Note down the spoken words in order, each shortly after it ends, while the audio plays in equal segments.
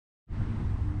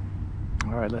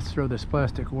All right, let's throw this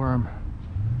plastic worm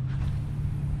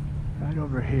right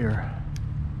over here.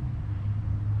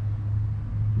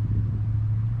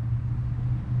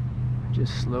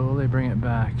 Just slowly bring it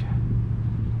back.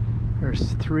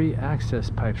 There's 3 access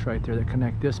pipes right there that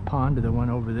connect this pond to the one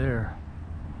over there.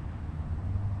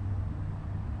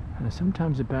 And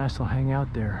sometimes the bass will hang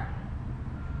out there.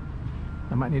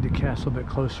 I might need to cast a little bit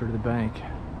closer to the bank.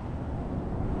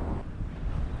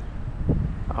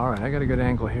 Alright, I got a good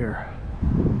angle here.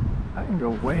 I can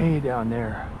go way down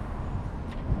there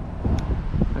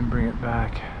and bring it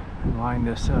back and line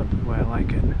this up the way I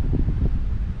like it.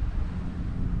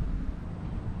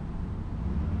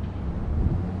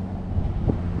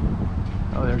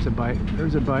 Oh, there's a bite.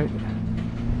 There's a bite.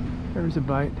 There's a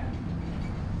bite.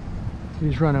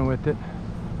 He's running with it.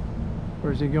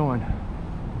 Where's he going?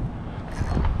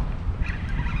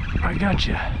 I got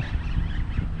you.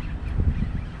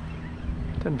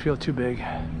 Doesn't feel too big.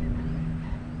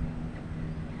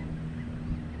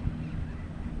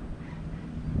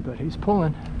 But he's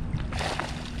pulling.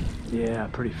 Yeah,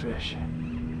 pretty fish.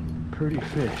 Pretty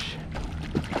fish.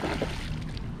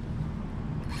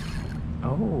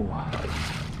 Oh.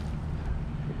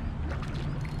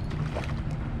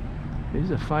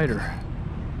 He's a fighter.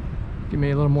 Give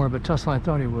me a little more of a tussle than I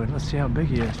thought he would. Let's see how big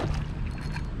he is.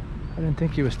 I didn't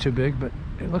think he was too big, but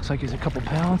it looks like he's a couple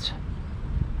pounds.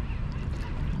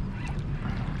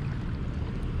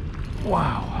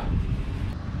 Wow.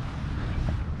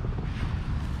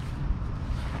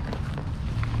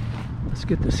 Let's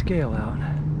get the scale out.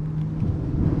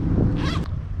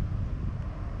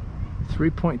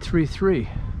 3.33.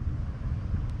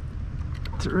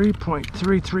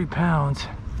 3.33 pounds.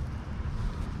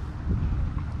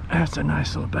 That's a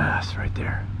nice little bass right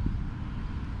there.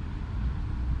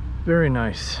 Very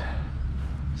nice.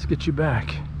 Let's get you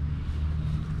back.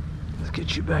 Let's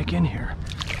get you back in here.